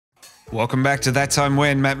Welcome back to That Time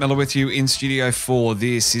When. Matt Miller with you in Studio 4.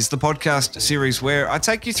 This is the podcast series where I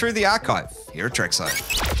take you through the archive here at Trekzone.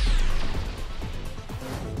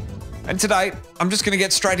 And today, I'm just going to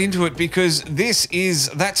get straight into it because this is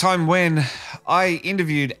that time when I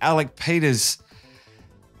interviewed Alec Peters.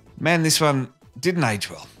 Man, this one didn't age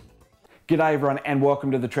well. G'day everyone and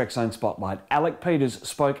welcome to the Trekzone Spotlight. Alec Peters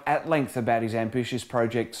spoke at length about his ambitious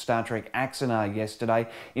project Star Trek Axanar yesterday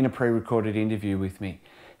in a pre-recorded interview with me.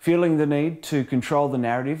 Feeling the need to control the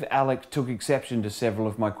narrative, Alec took exception to several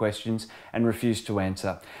of my questions and refused to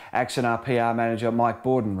answer. Axanar PR manager Mike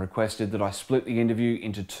Borden requested that I split the interview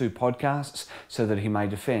into two podcasts so that he may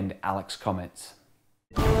defend Alec's comments.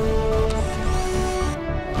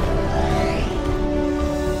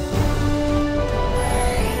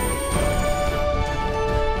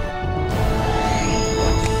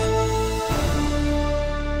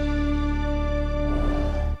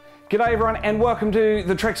 G'day everyone and welcome to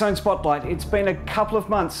the Trekzone Spotlight. It's been a couple of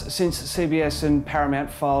months since CBS and Paramount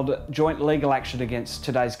filed joint legal action against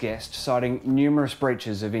today's guest, citing numerous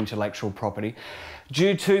breaches of intellectual property.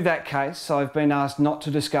 Due to that case, I've been asked not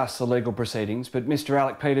to discuss the legal proceedings, but Mr.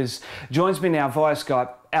 Alec Peters joins me now via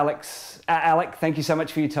Skype. Alec, thank you so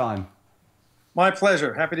much for your time. My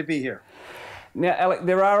pleasure. Happy to be here. Now, Alec,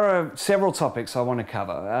 there are several topics I want to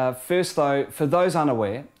cover. First though, for those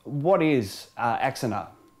unaware, what is Axanar?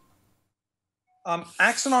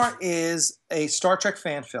 Axanar is a Star Trek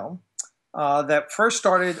fan film that first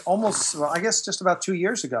started almost, well, I guess just about 2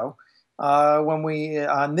 years ago. When we,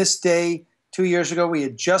 on this day 2 years ago, we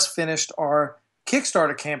had just finished our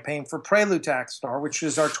Kickstarter campaign for Prelude to Axanar, which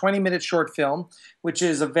is our 20-minute short film, which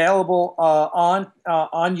is available on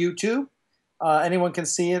YouTube. Anyone can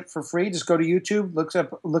see it for free. Just go to YouTube,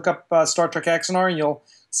 look up Star Trek Axanar, and you'll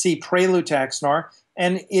see Prelude to Axanar.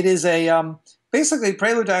 And it is a basically,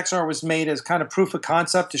 Prelude to Axanar was made as kind of proof of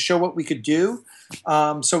concept to show what we could do,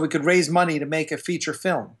 so we could raise money to make a feature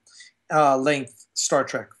film length Star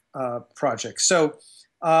Trek project. So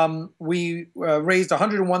we raised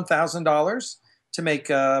 $101,000 to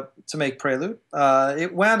make Prelude.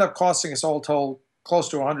 It wound up costing us all told close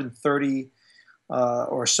to $130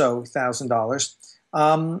 or so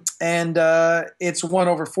 $1,000. And it's won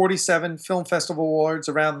over 47 film festival awards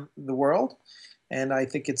around the world. And I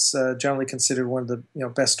think it's generally considered one of the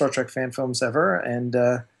best Star Trek fan films ever. And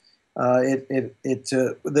the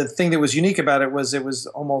thing that was unique about it was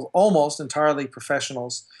almost entirely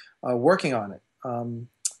professionals working on it.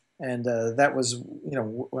 And that was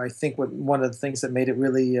I think one of the things that made it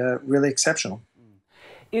really exceptional.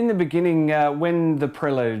 In the beginning, when the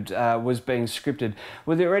Prelude was being scripted,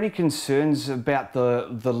 were there any concerns about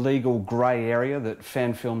the legal grey area that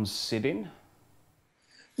fan films sit in?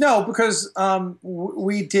 No, because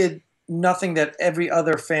we did nothing that every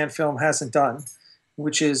other fan film hasn't done,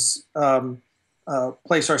 which is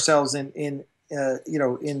place ourselves in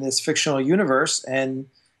this fictional universe. And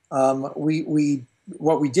what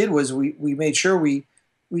we did was we made sure we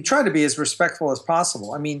tried to be as respectful as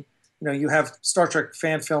possible. I mean, you have Star Trek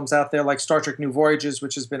fan films out there like Star Trek New Voyages,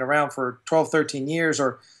 which has been around for 12, 13 years,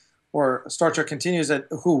 or Star Trek Continues,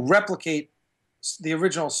 who replicate the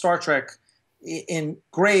original Star Trek in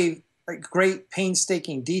great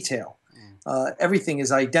painstaking detail. Everything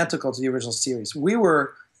is identical to the original series. We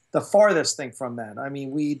were the farthest thing from that. I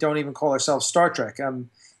mean, we don't even call ourselves Star Trek, and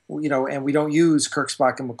we don't use Kirk,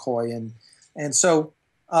 Spock, and McCoy, and so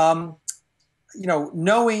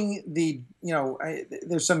knowing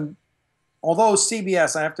there's some. Although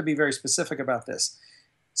CBS, I have to be very specific about this.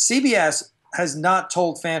 CBS has not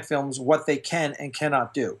told fan films what they can and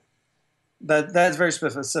cannot do. That's very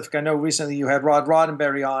specific. I know recently you had Rod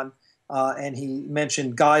Roddenberry on, and he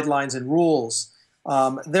mentioned guidelines and rules.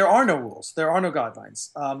 There are no rules. There are no guidelines.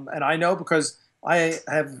 And I know because I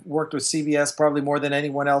have worked with CBS probably more than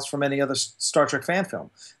anyone else from any other Star Trek fan film.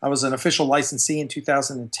 I was an official licensee in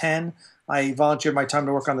 2010. I volunteered my time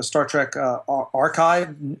to work on the Star Trek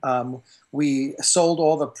archive. We sold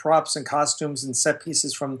all the props and costumes and set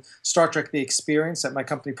pieces from Star Trek The Experience at my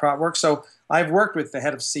company PropWorks. So I've worked with the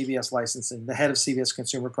head of CBS licensing, the head of CBS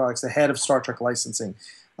Consumer Products, the head of Star Trek licensing.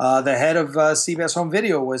 The head of CBS Home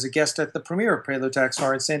Video was a guest at the premiere of Prelude to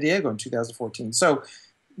Axanar in San Diego in 2014. So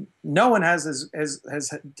no one has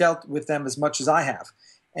dealt with them as much as I have.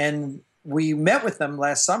 And we met with them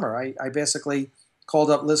last summer. I basically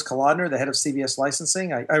called up Liz Kolodner, the head of CBS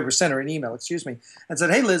licensing. I sent her an email, and said,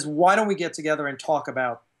 "Hey, Liz, why don't we get together and talk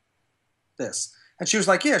about this?" And she was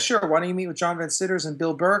like, "Yeah, sure. Why don't you meet with John Van Citters and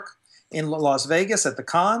Bill Burke in Las Vegas at the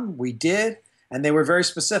con?" We did, and they were very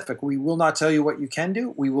specific. "We will not tell you what you can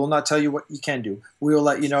do. We will not tell you what you can do. We will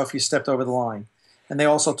let you know if you stepped over the line." And they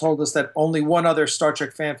also told us that only one other Star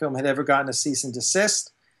Trek fan film had ever gotten a cease and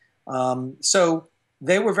desist. So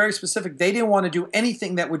they were very specific. They didn't want to do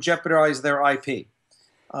anything that would jeopardize their IP.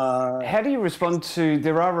 How do you respond to,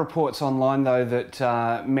 there are reports online though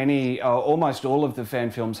that many, almost all of the fan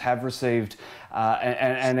films have received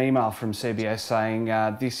an email from CBS saying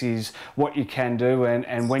this is what you can do,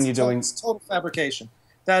 and when you're doing... It's total fabrication.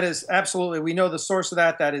 That is absolutely, we know the source of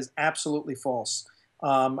that. That is absolutely false.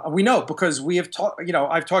 We know because we have talked,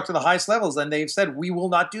 I've talked to the highest levels and they've said we will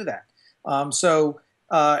not do that. As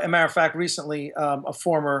a matter of fact, recently a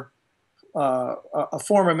former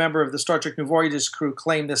member of the Star Trek New Voyages crew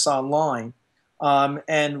claimed this online,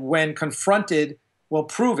 and when confronted, well,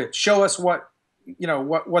 prove it, show us what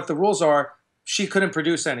the rules are. She couldn't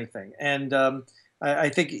produce anything, and I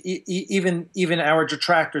think even our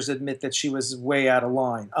detractors admit that she was way out of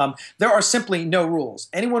line. There are simply no rules.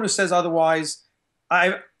 Anyone who says otherwise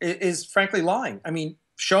is frankly lying. I mean,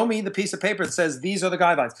 show me the piece of paper that says these are the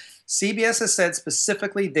guidelines. CBS has said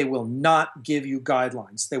specifically they will not give you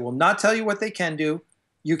guidelines. They will not tell you what they can do,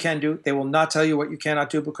 you can do. They will not tell you what you cannot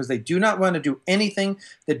do because they do not want to do anything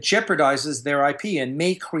that jeopardizes their IP and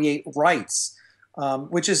may create rights,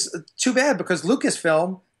 which is too bad because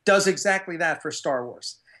Lucasfilm does exactly that for Star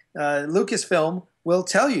Wars. Lucasfilm will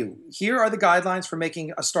tell you, here are the guidelines for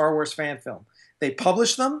making a Star Wars fan film. They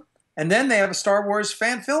publish them, and then they have a Star Wars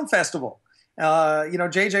fan film festival.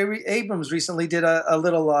 J.J. Abrams recently did a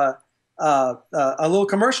little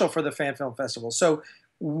commercial for the Fan Film Festival. So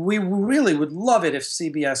we really would love it if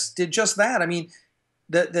CBS did just that. I mean,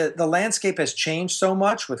 the landscape has changed so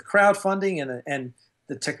much with crowdfunding and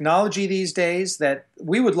the technology these days that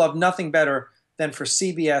we would love nothing better than for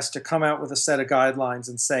CBS to come out with a set of guidelines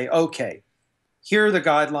and say, okay, here are the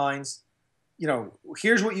guidelines.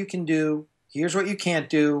 Here's what you can do. Here's what you can't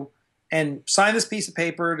do. And sign this piece of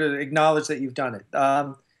paper to acknowledge that you've done it.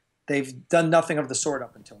 They've done nothing of the sort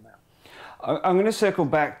up until now. I'm going to circle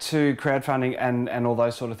back to crowdfunding and all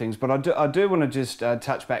those sort of things, but I do want to just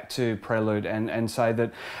touch back to Prelude and say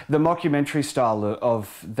that the mockumentary style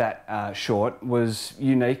of that short was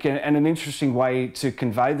unique and an interesting way to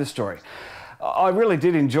convey the story. I really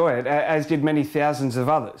did enjoy it, as did many thousands of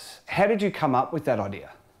others. How did you come up with that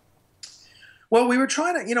idea? Well, we were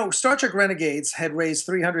trying to, Star Trek Renegades had raised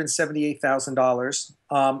 $378,000,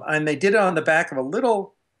 and they did it on the back of a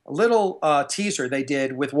little teaser they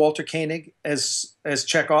did with Walter Koenig as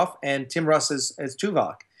Chekhov and Tim Russ as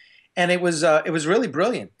Tuvok, and it was really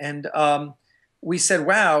brilliant. And we said,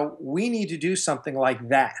 wow, we need to do something like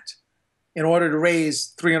that in order to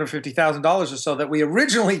raise $350,000 or so that we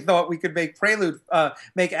originally thought we could make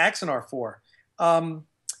make Axanar for,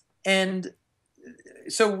 and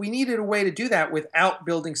so we needed a way to do that without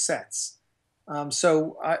building sets.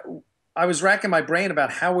 So I was racking my brain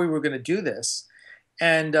about how we were going to do this.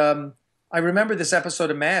 And I remember this episode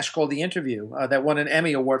of MASH called The Interview that won an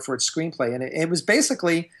Emmy Award for its screenplay. And it was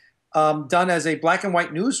basically done as a black and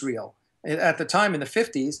white newsreel at the time in the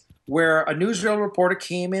 50s, where a newsreel reporter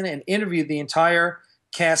came in and interviewed the entire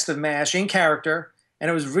cast of MASH in character. And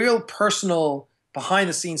it was real personal,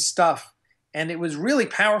 behind-the-scenes stuff. And it was really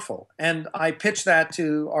powerful. And I pitched that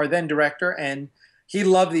to our then director, and he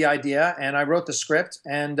loved the idea. And I wrote the script.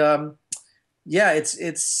 And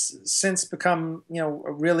it's since become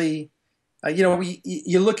really,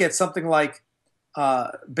 you look at something like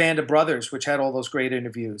Band of Brothers, which had all those great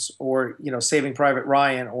interviews, or Saving Private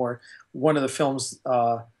Ryan, or one of the films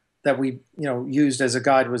that we used as a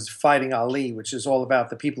guide was Fighting Ali, which is all about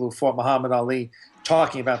the people who fought Muhammad Ali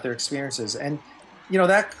talking about their experiences. And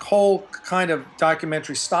that whole kind of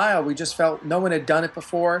documentary style, we just felt no one had done it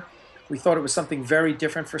before. We thought it was something very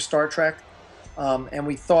different for Star Trek, and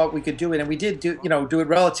we thought we could do it. And we did do it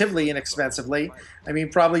relatively inexpensively. I mean,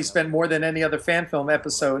 probably spent more than any other fan film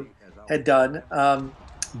episode had done.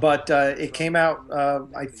 But it came out,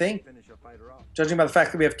 I think, judging by the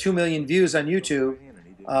fact that we have 2 million views on YouTube,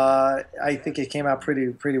 I think it came out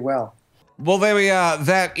pretty well. Well, there we are.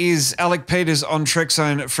 That is Alec Peters on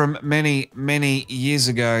Trekzone from many, many years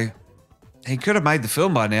ago. He could have made the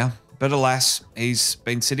film by now, but alas, he's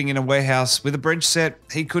been sitting in a warehouse with a bridge set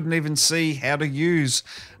he couldn't even see how to use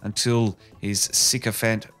until his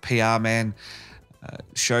sycophant PR man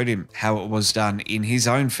showed him how it was done in his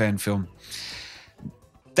own fan film.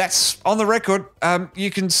 That's on the record. You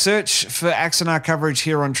can search for Axanar coverage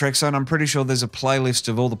here on Trekzone. I'm pretty sure there's a playlist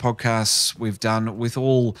of all the podcasts we've done with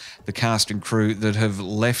all the cast and crew that have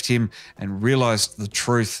left him and realised the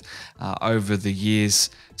truth over the years.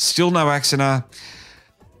 Still no Axanar.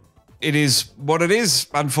 It is what it is,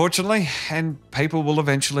 unfortunately, and people will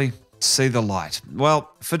eventually see the light. Well,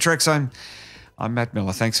 for Trekzone, I'm Matt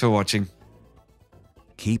Miller. Thanks for watching.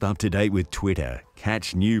 Keep up to date with Twitter.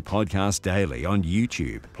 Catch new podcasts daily on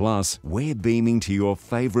YouTube. Plus, we're beaming to your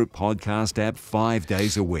favorite podcast app 5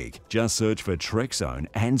 days a week. Just search for Trekzone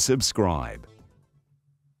and subscribe.